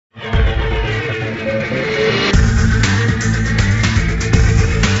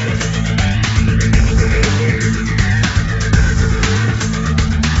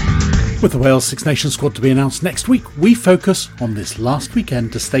With the Wales Six Nations squad to be announced next week, we focus on this last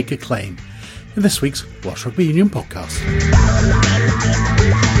weekend to stake a claim in this week's Welsh Rugby Union podcast.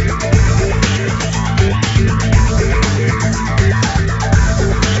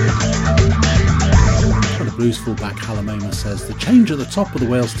 The Blues fullback Halamoma says the change at the top of the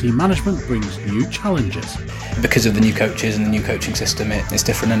Wales team management brings new challenges. Because of the new coaches and the new coaching system, it's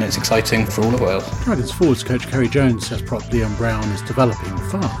different and it's exciting for all of Wales. Dragons forwards coach Kerry Jones says prop Leon Brown is developing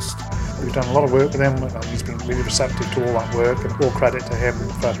fast. We've done a lot of work with him and he's been really receptive to all that work, and all credit to him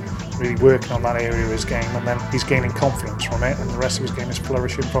for really working on that area of his game, and then he's gaining confidence from it and the rest of his game is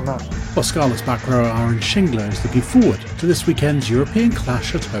flourishing from that. While Scarlet's back rower Aaron Shingler is looking forward to this weekend's European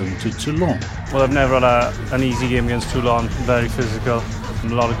clash at home to Toulon. Well, I've never had an easy game against Toulon, very physical,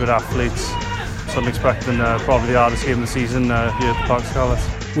 and a lot of good athletes, so I'm expecting probably the hardest game of the season here at the Parc Scarlet.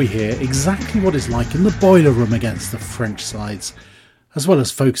 We hear exactly what it's like in the boiler room against the French sides, as well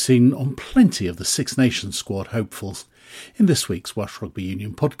as focusing on plenty of the Six Nations squad hopefuls in this week's Welsh Rugby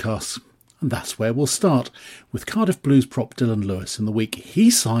Union podcast. And that's where we'll start, with Cardiff Blues prop Dylan Lewis in the week he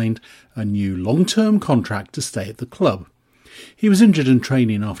signed a new long-term contract to stay at the club. He was injured in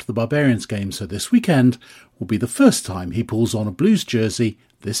training after the Barbarians game, so this weekend will be the first time he pulls on a Blues jersey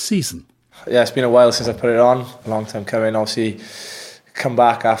this season. Yeah, it's been a while since I put it on, a long time coming. Obviously, come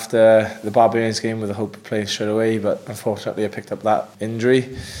back after the Barbarians game with the hope of playing straight away, but unfortunately I picked up that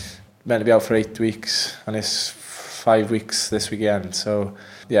injury. Meant to be out for 8 weeks and it's 5 weeks this weekend, so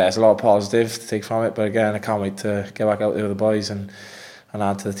yeah, it's a lot of positive to take from it, but again I can't wait to get back out there with the boys and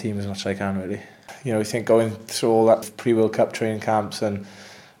add to the team as much as I can, really. You know, we think going through all that pre-World Cup training camps and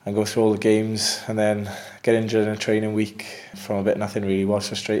go through all the games and then get injured in a training week from a bit nothing really was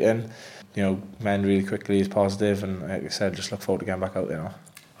frustrating. You know, mend really quickly is positive, and like I said, just look forward to getting back out there now.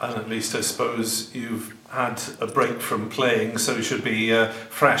 And at least I suppose you've had a break from playing, so you should be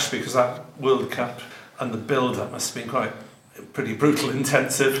fresh, because that World Cup and the build-up must have been pretty brutal,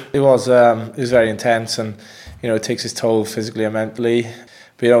 intensive. It was very intense, and you know, it takes its toll physically and mentally.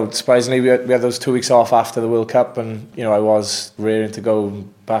 But you know, surprisingly, we had those 2 weeks off after the World Cup, and you know, I was raring to go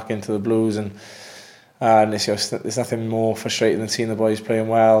back into the Blues, and it's just, there's nothing more frustrating than seeing the boys playing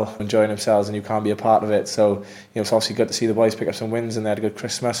well, enjoying themselves, and you can't be a part of it. So you know, it's obviously good to see the boys pick up some wins, and they had a good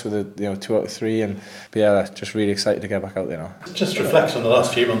Christmas with 2 out of 3, and but yeah, just really excited to get back out there now. Just reflect on the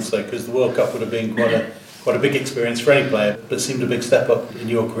last few months though, because the World Cup would have been quite a big experience for any player, but it seemed a big step up in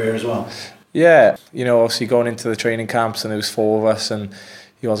your career as well. Yeah, you know, obviously going into the training camps, and there was 4 of us, and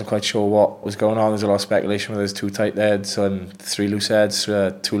he wasn't quite sure what was going on. There's a lot of speculation whether there's 2 tight heads and 3 loose heads,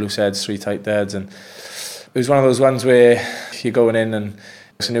 2 loose heads, 3 tight heads, and it was one of those ones where you're going in and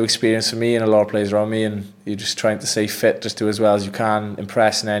it's a new experience for me and a lot of players around me, and you're just trying to stay fit, just do as well as you can,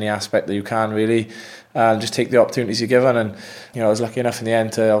 impress in any aspect that you can really, and just take the opportunities you're given. And you know, I was lucky enough in the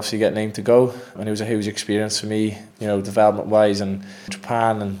end to obviously get named to go, and it was a huge experience for me, you know, development wise, and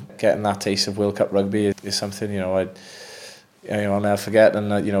Japan and getting that taste of World Cup rugby is something, you know, I'll never forget,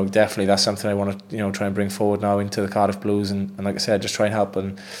 and you know, definitely that's something I want to, you know, try and bring forward now into the Cardiff Blues, and like I said, just try and help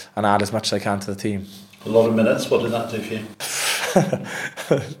and add as much as I can to the team. A lot of minutes. What did that do for you?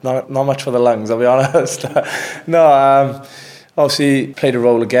 not much for the lungs, I'll be honest. No, obviously played a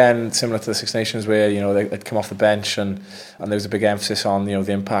role again similar to the Six Nations, where you know they'd come off the bench, and there was a big emphasis on, you know,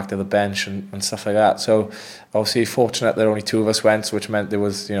 the impact of the bench and stuff like that. So obviously fortunate that only 2 of us went, which meant there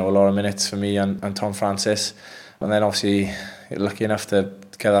was, you know, a lot of minutes for me and Tom Francis, and then obviously lucky enough to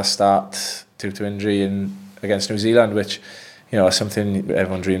get that start due to injury against New Zealand, which, you know, something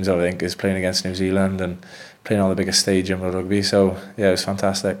everyone dreams of, I think, is playing against New Zealand and playing on the biggest stage in world rugby. So yeah, it was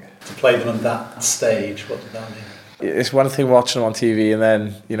fantastic. To play them on that stage, what did that mean? It's one thing watching them on TV, and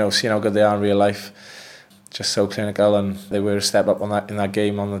then, you know, seeing how good they are in real life. Just so clinical, and they were a step up in that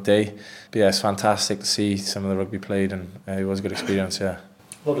game on the day. But yeah, it's fantastic to see some of the rugby played, and it was a good experience. Yeah.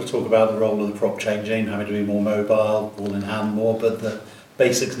 A lot of talk about the role of the prop changing, having to be more mobile, ball in hand more, but the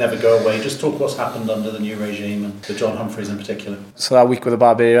basics never go away. Just talk what's happened under the new regime, and for John Humphreys in particular. So that week with the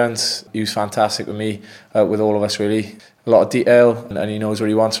Barbarians, he was fantastic with me, with all of us really. A lot of detail, and he knows what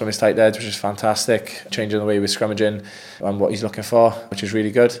he wants from his tight heads, which is fantastic. Changing the way we're scrummaging and what he's looking for, which is really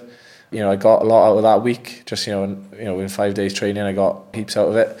good. You know, I got a lot out of that week. Just in 5 days training, I got heaps out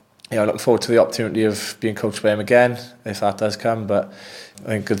of it. You know, looking forward to the opportunity of being coached by him again, if that does come. But I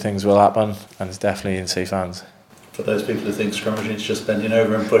think good things will happen, and it's definitely in safe hands. For those people who think scrummaging is just bending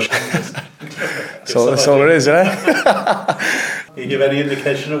over and pushing, so that's all it is, isn't it? Can you give any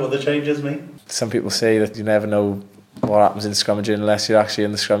indication of what the changes mean? Some people say that you never know what happens in scrummaging unless you're actually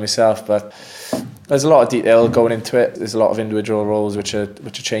in the scrum yourself, but there's a lot of detail going into it. There's a lot of individual roles which are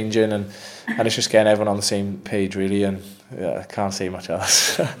changing, and it's just getting everyone on the same page really, and yeah, I can't say much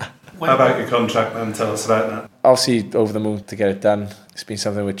else. How about your contract then? Tell us about that. Obviously, over the moon to get it done. It's been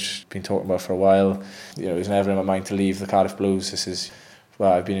something which I've been talking about for a while. It was never in my mind to leave the Cardiff Blues.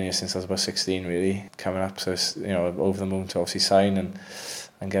 I've been in here since I was about 16, really, coming up. So it's, over the moon to obviously sign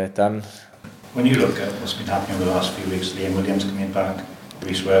and get it done. When you look at what's been happening over the last few weeks, Liam Williams coming back,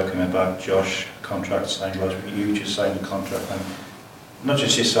 Rhys Webb coming back, Josh, contract signed last week, you just signed a contract. And not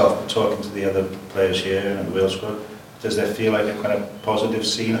just yourself, but talking to the other players here and the Wales squad, does there feel like a kind of positive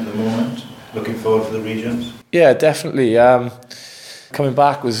scene at the moment, looking forward for the regions? Yeah, definitely. Coming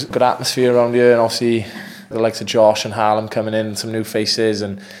back was good atmosphere around here, and obviously the likes of Josh and Hallam coming in, some new faces,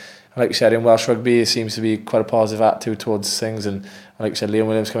 and like you said, in Welsh rugby, it seems to be quite a positive attitude towards things, and like you said, Liam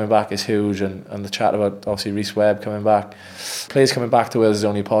Williams coming back is huge, and the chat about obviously Rhys Webb coming back. Players coming back to Wales is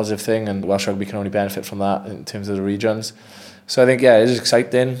only a positive thing, and Welsh rugby can only benefit from that in terms of the regions. So I think, it is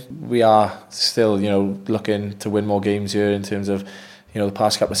exciting. We are still, looking to win more games here in terms of, the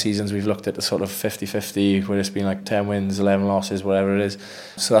past couple of seasons we've looked at the sort of 50-50, where it's been like 10 wins, 11 losses, whatever it is.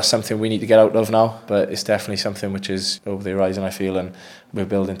 So that's something we need to get out of now, but it's definitely something which is over the horizon, I feel, and we're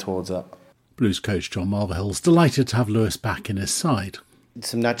building towards that. Blues coach John Marverhill's delighted to have Lewis back in his side.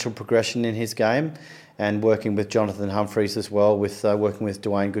 Some natural progression in his game, and working with Jonathan Humphreys as well, with working with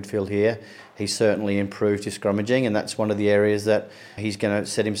Dwayne Goodfield here, he's certainly improved his scrummaging, and that's one of the areas that he's going to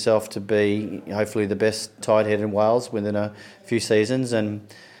set himself to be hopefully the best tight head in Wales within a few seasons. And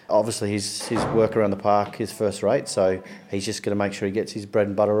obviously his work around the park is first rate, so he's just going to make sure he gets his bread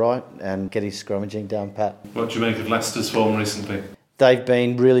and butter right and get his scrummaging down pat. What do you make of Leicester's form recently? They've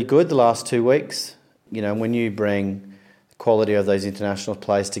been really good the last 2 weeks. When you bring the quality of those international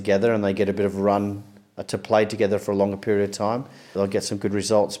players together and they get a bit of a run to play together for a longer period of time, they'll get some good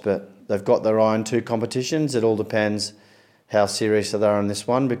results. But they've got their eye on 2 competitions. It all depends how serious they are on this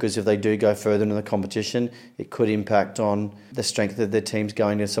one, because if they do go further in the competition, it could impact on the strength of their teams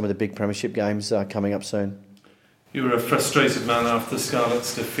going to some of the big premiership games coming up soon. You were a frustrated man after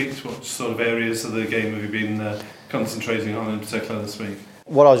Scarlet's defeat. What sort of areas of the game have you been concentrating on in particular this week?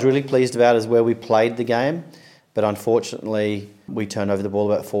 What I was really pleased about is where we played the game, but unfortunately we turned over the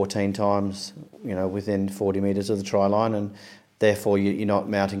ball about 14 times, within 40 metres of the try line, and therefore you're not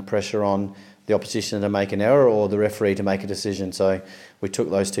mounting pressure on the opposition to make an error or the referee to make a decision. So we took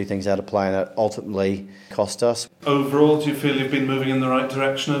those 2 things out of play, and that ultimately cost us. Overall, do you feel you've been moving in the right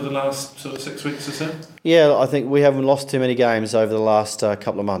direction over the last sort of 6 weeks or so? Yeah, I think we haven't lost too many games over the last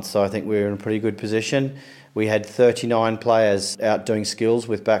couple of months, so I think we're in a pretty good position. We had 39 players out doing skills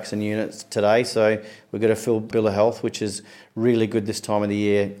with backs and units today, so we've got a full bill of health, which is really good this time of the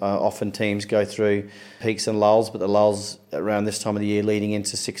year. Often teams go through peaks and lulls, but the lulls around this time of the year leading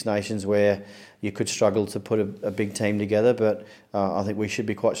into Six Nations, where you could struggle to put a big team together, but I think we should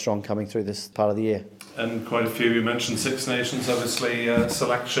be quite strong coming through this part of the year. And quite a few, you mentioned Six Nations, obviously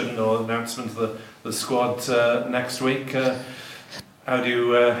selection or announcement of the squad next week. How do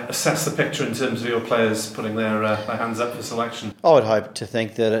you assess the picture in terms of your players putting their hands up for selection? I would hope to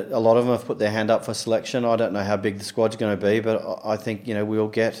think that a lot of them have put their hand up for selection. I don't know how big the squad's going to be, but I think we'll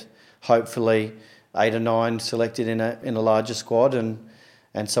get hopefully 8 or 9 selected in a larger squad,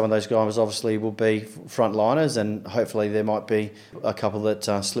 and some of those guys obviously will be frontliners, and hopefully there might be a couple that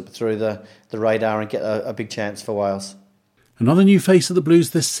slip through the radar and get a big chance for Wales. Another new face of the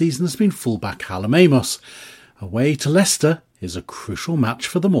Blues this season has been fullback Hallam Amos. Away to Leicester is a crucial match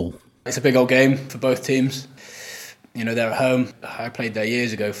for them all. It's a big old game for both teams. They're at home. I played there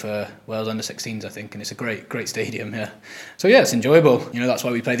years ago for Wales under-16s, I think, and it's a great stadium here. So yeah, it's enjoyable. That's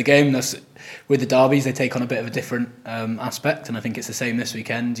why we play the game. With the derbies, they take on a bit of a different aspect, and I think it's the same this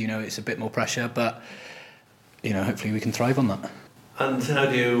weekend. It's a bit more pressure, but hopefully we can thrive on that. And how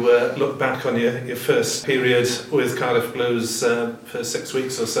do you look back on your first period with Cardiff Blues for 6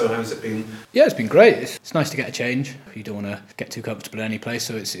 weeks or so? How's it been? Yeah, it's been great. It's nice to get a change. You don't want to get too comfortable in any place,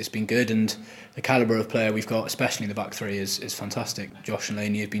 so it's been good. And the calibre of player we've got, especially in the back 3, is fantastic. Josh and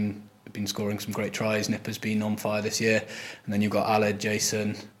Laney have been scoring some great tries. Nipper's been on fire this year, and then you've got Aled,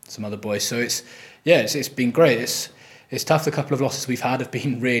 Jason, some other boys. So it's been great. It's tough. The couple of losses we've had have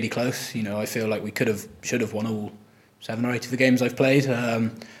been really close. I feel like we should have won all 7 or 8 of the games I've played,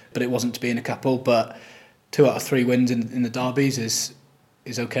 but it wasn't to be in a couple. But 2 out of 3 wins in the derbies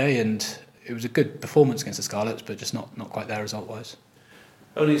is okay, and it was a good performance against the Scarlets, but just not quite there result-wise.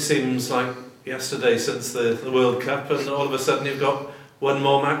 Only seems like yesterday since the World Cup, and all of a sudden you've got one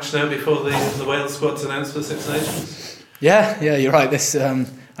more match now before the Wales squad's announced for Six Nations. Yeah, you're right. This I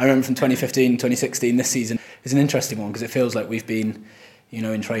remember from 2015, 2016. This season is an interesting one because it feels like we've been,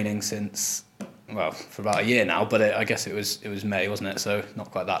 in training since for about a year now, but I guess it was May, wasn't it? So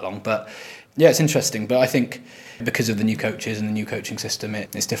not quite that long. But yeah, it's interesting. But I think because of the new coaches and the new coaching system,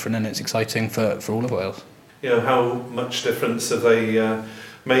 it's different and it's exciting for all of Wales. How much difference have they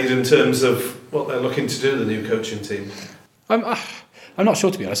made in terms of what they're looking to do, the new coaching team? I'm not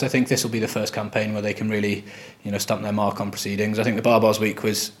sure, to be honest. I think this will be the first campaign where they can really, stamp their mark on proceedings. I think the Barbars week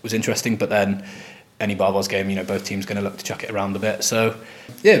was interesting, but then any Barbars game, both teams going to look to chuck it around a bit. So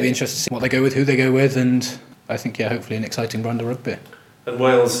yeah, it'll be interesting to see what they go with, who they go with, and I think hopefully an exciting brand of rugby. And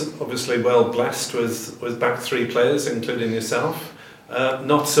Wales obviously well blessed with back three players, including yourself.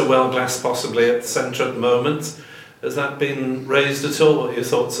 Not so well blessed possibly at the centre at the moment. Has that been raised at all? What are your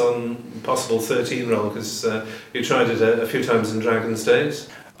thoughts on possible 13 role? Because you tried it a few times in Dragons days.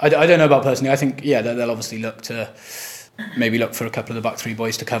 I don't know about personally. I think they'll obviously look for a couple of the back three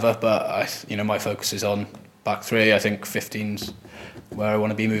boys to cover, but my focus is on back three. I think 15's where I want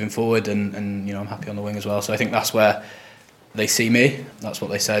to be moving forward, and I'm happy on the wing as well. So I think that's where they see me. That's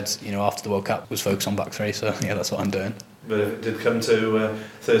what they said after the World Cup, was focus on back three. So yeah, that's what I'm doing. But if it did come to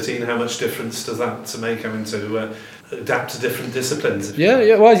 13, how much difference does that to make, having to adapt to different disciplines?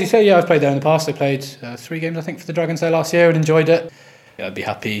 Yeah. Well, as you say, I've played there in the past. I played 3 games, I think, for the Dragons there last year and enjoyed it. Yeah, I'd be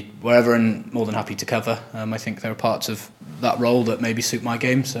happy wherever and more than happy to cover. I think there are parts of that role that maybe suit my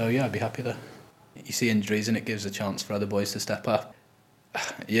game, so yeah, I'd be happy there. You see injuries and it gives a chance for other boys to step up.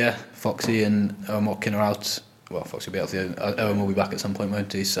 Yeah, Foxy and Owen Watkin are out. Well, Foxy will be out. Owen will be back at some point,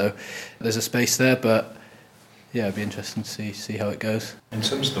 won't he? So there's a space there, but yeah, it'd be interesting to see how it goes. In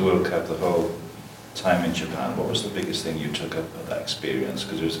terms of the World Cup, the whole time in Japan, what was the biggest thing you took up of that experience?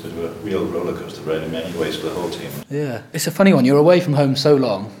 Because it was a bit of a real rollercoaster ride in many ways for the whole team. Yeah, it's a funny one. You're away from home so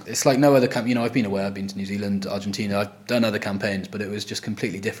long. It's like no other camp. I've been away. I've been to New Zealand, Argentina. I've done other campaigns, but it was just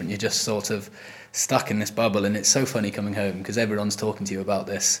completely different. You're just sort of stuck in this bubble, and it's so funny coming home because everyone's talking to you about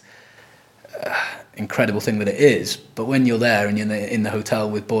this incredible thing that it is. But when you're there and you're in the hotel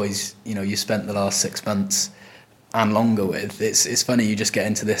with boys, you spent the last 6 months and longer with, it's funny, you just get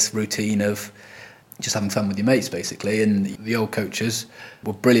into this routine of just having fun with your mates basically, and the old coaches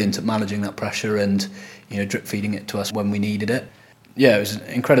were brilliant at managing that pressure and drip feeding it to us when we needed it. Yeah, it was an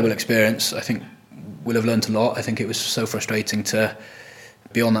incredible experience. I think we'll have learnt a lot. I think it was so frustrating to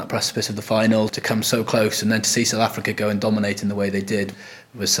be on that precipice of the final, to come so close, and then to see South Africa go and dominate in the way they did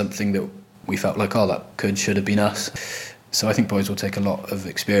was something that we felt like, that should have been us. So I think boys will take a lot of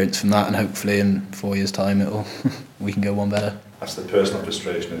experience from that, and hopefully in 4 years' time we can go one better. That's the personal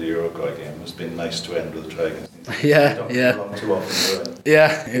frustration of the Uruguay game. It's been nice to end with the Dragons. Yeah. Too often,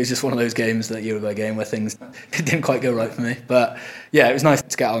 yeah, it was just one of those games, that Uruguay game, where things didn't quite go right for me. But yeah, it was nice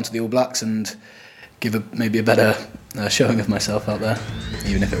to get out onto the All Blacks and give maybe a better showing of myself out there,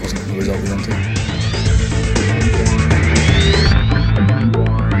 even if it wasn't the result we wanted.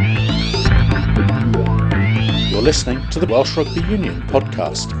 You're listening to the Welsh Rugby Union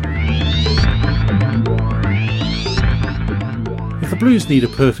podcast. If the Blues need a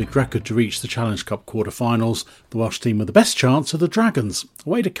perfect record to reach the Challenge Cup quarter-finals, the Welsh team with the best chance are the Dragons,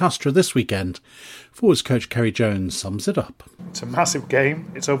 away to Castres this weekend. Forwards coach Kerry Jones sums it up. It's a massive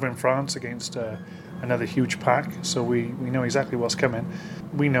game. It's over in France against another huge pack, so we know exactly what's coming.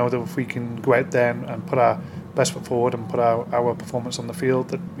 We know that if we can go out there and put our best foot forward and put our performance on the field,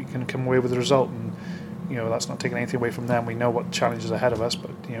 that we can come away with the result. And that's not taking anything away from them. We know what challenges are ahead of us,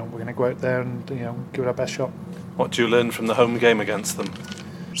 but we're going to go out there and give it our best shot. What do you learn from the home game against them?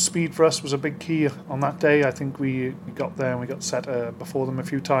 Speed for us was a big key on that day. I think we got there and we got set before them a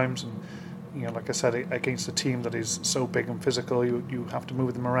few times, and like I said, against a team that is so big and physical, you have to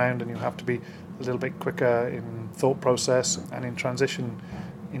move them around, and you have to be a little bit quicker in thought process and in transition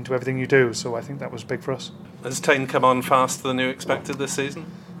into everything you do. So I think that was big for us. Has Taine come on faster than you expected this season?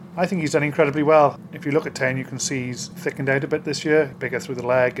 I think he's done incredibly well. If you look at Taine, you can see he's thickened out a bit this year, bigger through the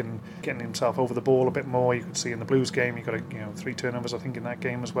leg and getting himself over the ball a bit more. You could see in the Blues game, he got 3 turnovers, I think, in that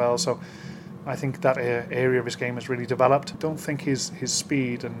game as well. So I think that area of his game has really developed. I don't think his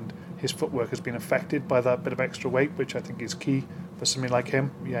speed and his footwork has been affected by that bit of extra weight, which I think is key for somebody like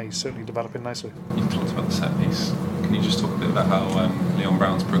him. Yeah, he's certainly developing nicely. You talked about the set piece. Can you just talk a bit about how Leon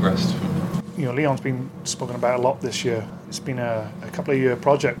Brown's progressed? Leon's been spoken about a lot this year. It's been a couple of year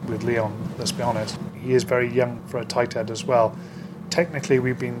project with Leon, let's be honest. He is very young for a tight head as well. Technically,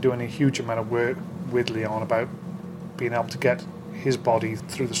 we've been doing a huge amount of work with Leon about being able to get his body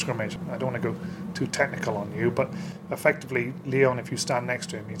through the scrimmage. I don't want to go too technical on you, but effectively, Leon, if you stand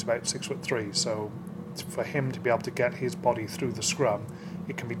next to him, he's about 6'3". So for him to be able to get his body through the scrum,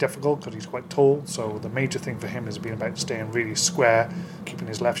 it can be difficult because he's quite tall. So the major thing for him has been about staying really square, keeping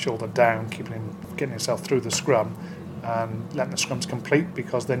his left shoulder down, getting himself through the scrum, and letting the scrums complete,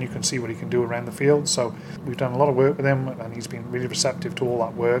 because then you can see what he can do around the field. So we've done a lot of work with him, and he's been really receptive to all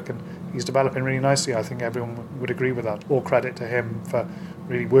that work, and he's developing really nicely. I think everyone would agree with that. All credit to him for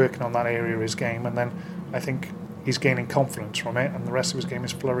really working on that area of his game, and then I think he's gaining confidence from it, and the rest of his game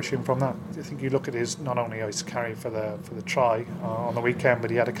is flourishing from that. I think you look at his, not only his carry for the try on the weekend,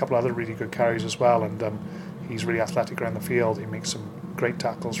 but he had a couple of other really good carries as well, and he's really athletic around the field. He makes some great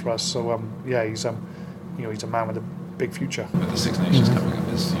tackles for us. So he's he's a man with a big future. With the Six Nations coming up,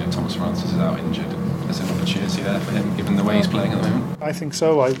 as Thomas Francis is out injured, there's an opportunity there for him, given the way he's playing at the moment. I think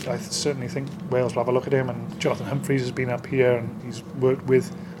so. I certainly think Wales will have a look at him, and Jonathan Humphreys has been up here and he's worked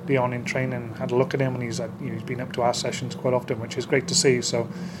with Leon in training, had a look at him, and he's been up to our sessions quite often, which is great to see. So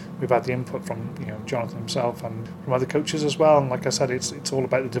we've had the input from Jonathan himself and from other coaches as well. And like I said, it's all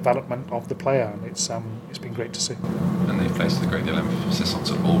about the development of the player, and it's been great to see. And they've placed a great deal of emphasis on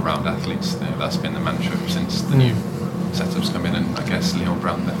sort of all-round athletes. That's been the mantra since the new setups come in, and I guess Leon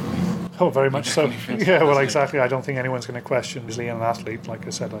Brown definitely. Oh, very much so. Yeah, well, exactly. I don't think anyone's going to question is Leon an athlete. Like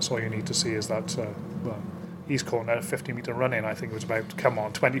I said, that's all you need to see is that. He's calling out a 50-metre run-in. I think it was about,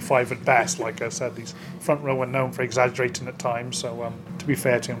 25 at best. Like I said, he's front row and known for exaggerating at times. So to be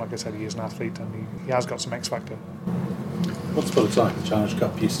fair to him, like I said, he is an athlete, and he has got some X factor. Once upon a time, the Challenge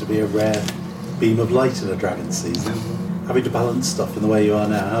Cup used to be a rare beam of light in a Dragons season. Having to balance stuff in the way you are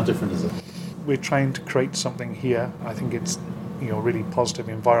now, how different is it? We're trying to create something here. I think it's a really positive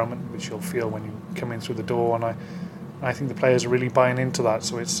environment, which you'll feel when you come in through the door, and I think the players are really buying into that,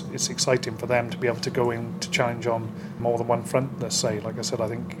 so it's exciting for them to be able to go in to challenge on more than one front, let's say. Like I said, I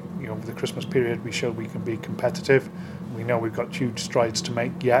think over the Christmas period we showed we can be competitive. We know we've got huge strides to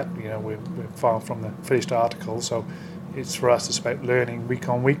make yet. We're far from the finished article, so it's for us, it's about learning week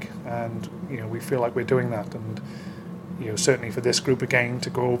on week, and we feel like we're doing that. And certainly for this group again to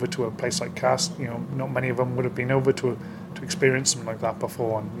go over to a place like Castres, not many of them would have been over to experience something like that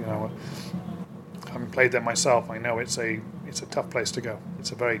before, and having played there myself, I know it's a tough place to go.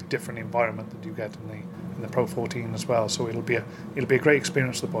 It's a very different environment that you get in the Pro 14 as well. So it'll be a great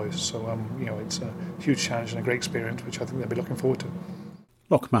experience for the boys. So it's a huge challenge and a great experience, which I think they'll be looking forward to.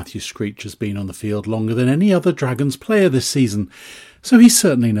 Lock Matthew Screech has been on the field longer than any other Dragons player this season, so he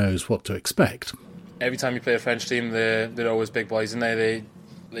certainly knows what to expect. Every time you play a French team, they're always big boys, and they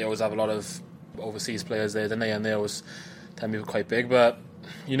always have a lot of overseas players there, don't they? And they always tend to be quite big, but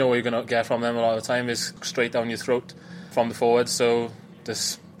what you're going to get from them a lot of the time is straight down your throat from the forward. So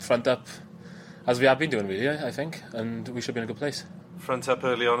just front up, as we have been doing really, I think, and we should be in a good place. Front up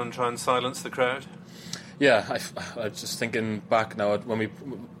early on and try and silence the crowd? Yeah, I was just thinking back now when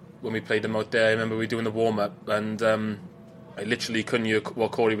we played them out there. I remember we doing the warm-up, and I literally couldn't hear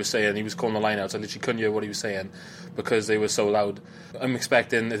what Corey was saying. He was calling the line out, so I literally couldn't hear what he was saying because they were so loud. I'm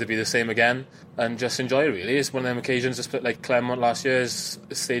expecting it to be the same again, and just enjoy it really. It's one of them occasions, just like Clermont last year's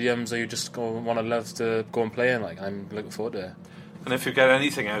stadiums that you just want to love to go and play in. Like, I'm looking forward to it. And if you get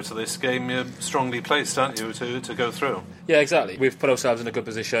anything out of this game, you're strongly placed, aren't you, to go through? Yeah, exactly. We've put ourselves in a good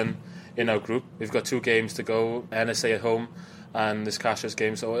position in our group. We've got 2 games to go, NSA at home and this Castres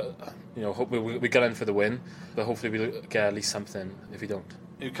game, so hope we get in for the win, but hopefully we'll get at least something if we don't.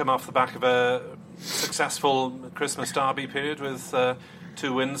 You come off the back of a successful Christmas derby period with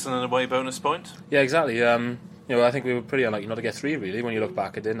 2 wins and an away bonus point. Yeah, exactly. I think we were pretty unlucky not to get 3 really when you look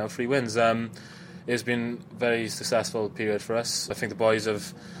back at it. Now 3 wins. It's been a very successful period for us. I think the boys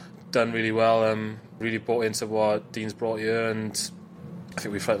have done really well, really bought into what Dean's brought here, and I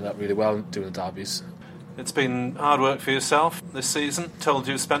think we've fronted that really well doing the derbies. It's been hard work for yourself this season. Told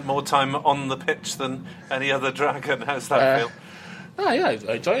you spent more time on the pitch than any other Dragon. How's that feel? Yeah,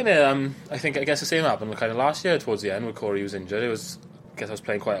 I enjoyed it. I guess the same happened kind of last year towards the end when Corey was injured. I was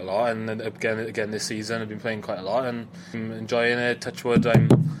playing quite a lot, and then again this season I've been playing quite a lot, and I'm enjoying it. Touch wood,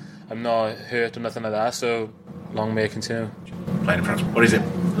 I'm not hurt or nothing like that. So long may it continue. Playing in France, what is it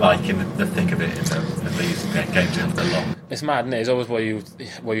like in the thick of it in these games in the long? It's mad, isn't it? It's always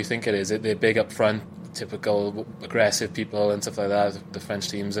what you think it is. They're big up front, typical aggressive people and stuff like that, the French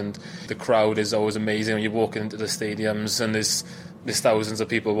teams, and the crowd is always amazing when you're walking into the stadiums and there's thousands of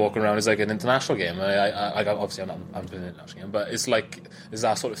people walking around. It's like an international game. Obviously I'm not been an international game, but it's like there's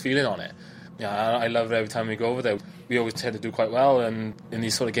that sort of feeling on it. Yeah, I love it every time we go over there. We always tend to do quite well and in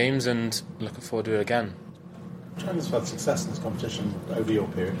these sort of games, and looking forward to it again. Dragons have had success in this competition over your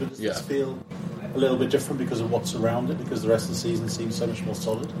period, but does this feel a little bit different because of what's around it, because the rest of the season seems so much more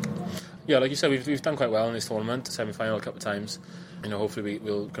solid? Yeah, like you said, we've done quite well in this tournament, semi-final a couple of times. Hopefully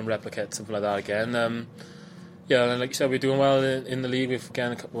we can replicate something like that again. And like you said, we're doing well in the league. We've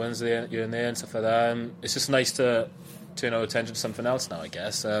again a couple of wins here and there and stuff like that. It's just nice to turn our attention to something else now, I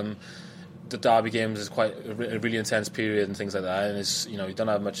guess. the derby games is quite a really intense period and things like that, and it's, you don't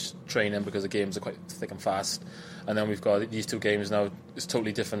have much training because the games are quite thick and fast, and then we've got these two games now. It's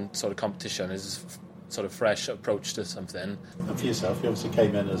totally different sort of competition. It's sort of fresh approach to something. And for yourself, you obviously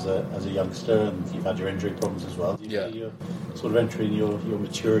came in as a youngster, and you've had your injury problems as well. You're sort of entering your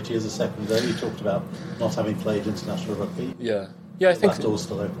maturity as a secondary. You talked about not having played international rugby. Yeah, I think that door's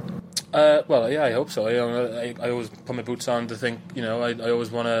still open. I hope so. I always put my boots on to think, I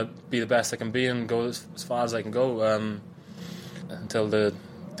always want to be the best I can be and go as far as I can go. Until the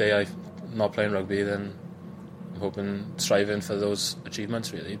day I'm not playing rugby, then I'm hoping, striving for those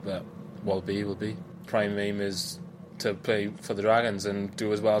achievements really. But what will be. Prime aim is to play for the Dragons and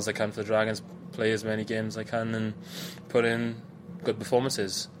do as well as I can for the Dragons, play as many games as I can and put in good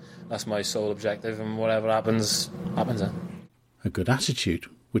performances. That's my sole objective, and whatever happens. A good attitude,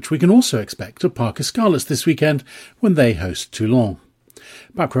 which we can also expect at Parc y Scarlets this weekend when they host Toulon.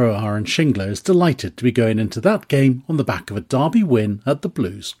 Back row Aaron Shingler is delighted to be going into that game on the back of a derby win at the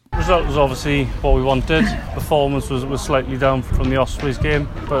Blues. The result was obviously what we wanted. Performance was slightly down from the Ospreys game,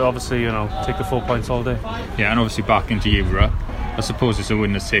 but obviously, take the 4 points all day. Yeah, and obviously back into Europe. I suppose it's a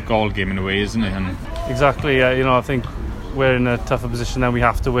winner's take all game in a way, isn't it? And exactly, I think we're in a tougher position now. We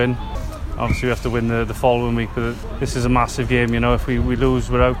have to win. Obviously we have to win the following week, but this is a massive game. If we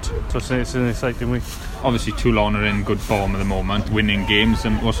lose, we're out, so it's an exciting week. Obviously Toulon are in good form at the moment, winning games.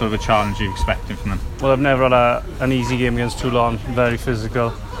 And what sort of a challenge are you expecting from them? Well, I've never had an easy game against Toulon. Very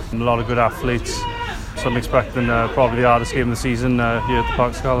physical, a lot of good athletes, so I'm expecting probably the hardest game of the season here at the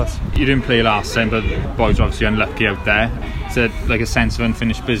Parc y Scarlets. You didn't play last time, but the boys were obviously unlucky out there. Is it like a sense of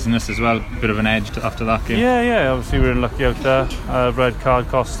unfinished business as well, a bit of an edge after that game? Yeah, obviously we were unlucky out there. Red card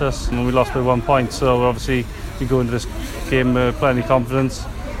cost us and we lost by 1 point, so obviously we go into this game with plenty of confidence.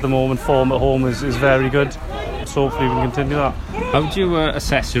 At the moment, form at home is very good, so hopefully we can continue that. How do you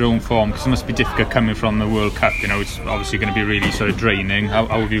assess your own form? Because it must be difficult coming from the World Cup. It's obviously going to be really sort of draining. How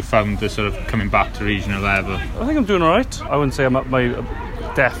have you found the sort of coming back to regional level? I think I'm doing alright. I wouldn't say I'm at my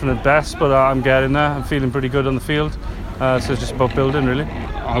definite best, but I'm getting there. I'm feeling pretty good on the field. So it's just about building, really.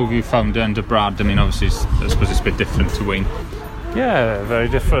 How have you found it under Brad? I mean, obviously, I suppose it's a bit different to Wayne. Yeah, very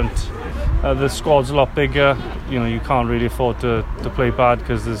different. The squad's a lot bigger. You can't really afford to play bad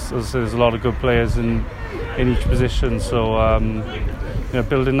because there's a lot of good players in each position. So,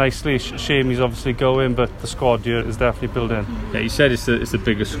 building nicely. Shame he's obviously going, but the squad here is definitely building. Yeah, you said it's the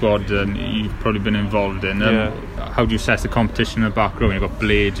biggest squad you've probably been involved in. How do you assess the competition in the back row? You've got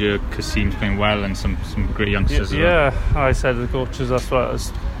Blade, Kasim's playing well, and some great youngsters. Yeah, I said to the coaches that's what it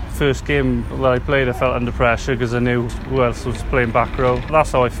was. First game that I played, I felt under pressure because I knew who else was playing back row.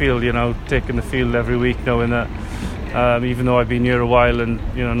 That's how I feel, taking the field every week, knowing that even though I've been here a while and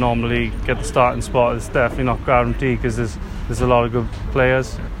normally get the starting spot, it's definitely not guaranteed because there's a lot of good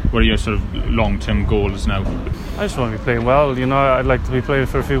players. What are your sort of long-term goals now? I just want to be playing well. I'd like to be playing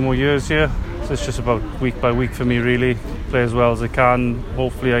for a few more years here. So it's just about week by week for me, really. Play as well as I can.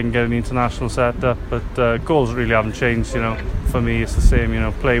 Hopefully I can get an international set up, but goals really haven't changed. For me it's the same.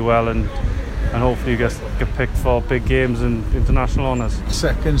 Play well and hopefully you get picked for big games and international honours.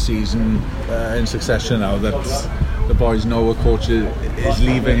 Second season in succession now that the boys know a coach is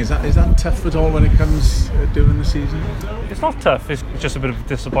leaving. Is that tough at all when it comes during the season? It's not tough. It's just a bit of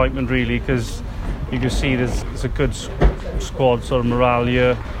disappointment really, because you can see there's a good squad sort of morale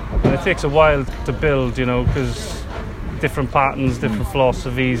here, and it takes a while to build, because different patterns, different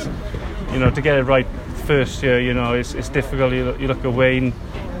philosophies, to get it right first year, it's difficult. You look at Wayne,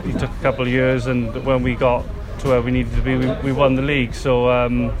 he took a couple of years, and when we got to where we needed to be, we won the league. So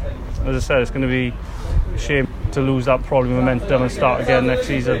as I said, it's going to be a shame to lose that probably momentum and start again next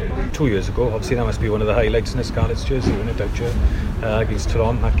season. 2 years ago, obviously that must be one of the highlights in the Scarlets jersey, isn't it, don't you? Against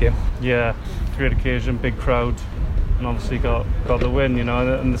Toulon, that game. Yeah, great occasion, big crowd, and obviously got the win,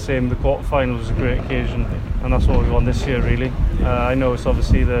 and the same, the quarter-final was a great occasion, and that's what we won this year really. I know it's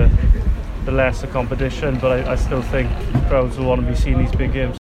obviously the lesser competition, but I still think crowds will want to be seeing these big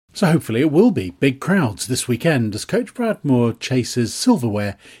games. So hopefully it will be big crowds this weekend as coach Brad Moore chases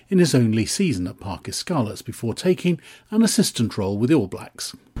silverware in his only season at Parc y Scarlets before taking an assistant role with the All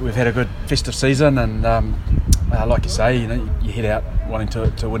Blacks. We've had a good festive season, and like you say, you head out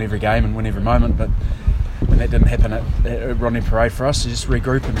wanting to win every game and win every moment, but when that didn't happen at Rodney Parade for us, you just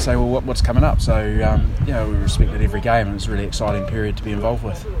regroup and say, well, what's coming up? So we respected every game, and it's a really exciting period to be involved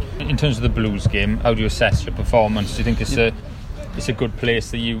with. In terms of the Blues game, how do you assess your performance? Do you think it's a good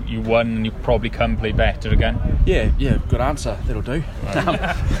place that you won and you probably can play better again? Yeah, good answer. That'll do.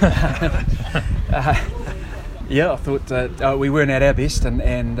 I thought we weren't at our best,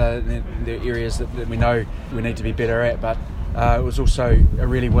 and the areas that we know we need to be better at, but It was also a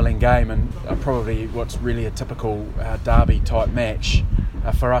really willing game, and probably what's really a typical derby type match.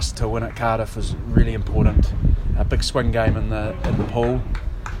 For us to win at Cardiff was really important. A big swing game in the pool,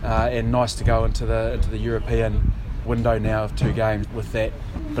 and nice to go into the European window now of 2 games with that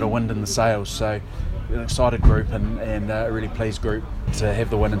bit of wind in the sails. So an excited group and a really pleased group to have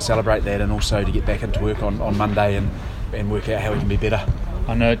the win and celebrate that, and also to get back into work on Monday and work out how we can be better.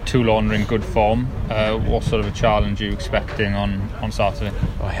 I know Toulon are in good form. What sort of a challenge are you expecting on Saturday?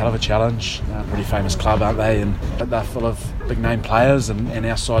 A hell of a challenge. Pretty famous club, aren't they? But they're full of big name players, and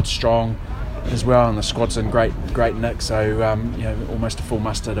our side's strong as well, and the squad's in great nick. So almost a full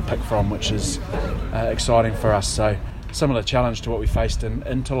muster to pick from, which is exciting for us. So similar challenge to what we faced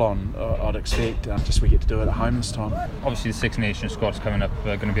in Toulon, I'd expect. Just we get to do it at home this time. Obviously, the Six Nations squad's coming up,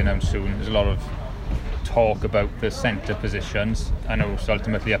 going to be announced soon. There's a lot of talk about the centre positions. I know it's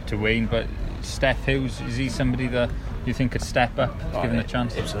ultimately up to Wayne, but Steph Hughes, is he somebody that you think could step up, given a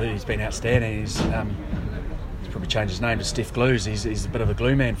chance? Absolutely, he's been outstanding. He's probably changed his name to Steph Glues. He's a bit of a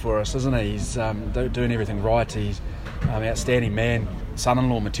glue man for us, isn't he? He's doing everything right. He's an outstanding man,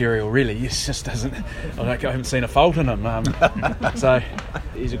 son-in-law material, really. He just doesn't. I haven't seen a fault in him. So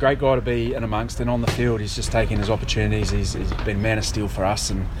he's a great guy to be in amongst, and on the field, he's just taking his opportunities. He's been man of steel for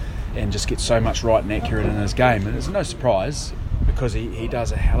us, and just gets so much right and accurate in his game. And it's no surprise, because he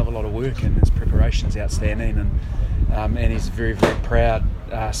does a hell of a lot of work, and his preparation is outstanding, and he's a very, very proud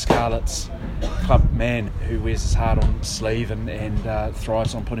Scarlets club man who wears his heart on his sleeve and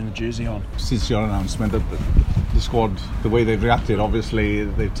thrives on putting the jersey on. Since your announcement that the squad, the way they've reacted, obviously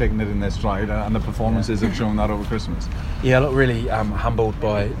they've taken it in their stride, and the performances have shown that over Christmas. Yeah, look, really humbled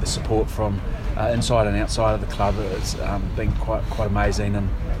by the support from inside and outside of the club. It's been quite amazing, and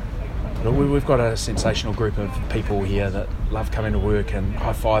we've got a sensational group of people here that love coming to work and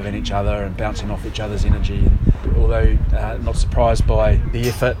high-fiving each other and bouncing off each other's energy. And although not surprised by the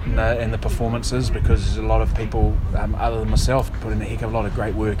effort and the performances, because there's a lot of people other than myself putting a heck of a lot of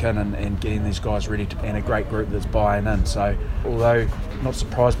great work in and getting these guys ready and a great group that's buying in. So although not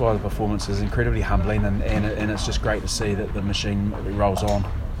surprised by the performances, incredibly humbling, and it's just great to see that the machine rolls on.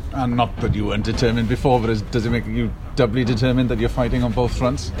 And not that you weren't determined before, but does it make you doubly determined that you're fighting on both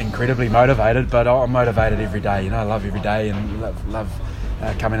fronts? Incredibly motivated, but I'm motivated every day. I love every day and love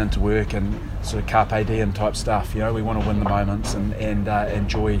coming into work and sort of carpe diem type stuff. We want to win the moments and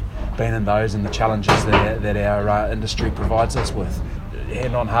enjoy being in those and the challenges that our industry provides us with.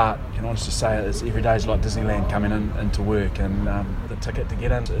 Hand on heart, can honestly say it, every day is like Disneyland coming into work, and the ticket to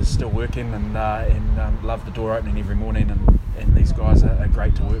get in is still working, and love the door opening every morning, and these guys are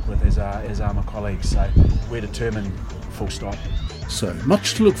great to work with as are my colleagues, so we're determined, full stop. So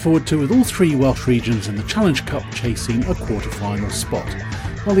much to look forward to, with all 3 Welsh regions in the Challenge Cup chasing a quarter-final spot,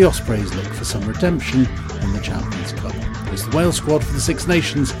 while the Ospreys look for some redemption in the Champions Cup. There's the Wales squad for the Six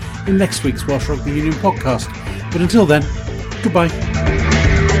Nations in next week's Welsh Rugby Union podcast, but until then, goodbye.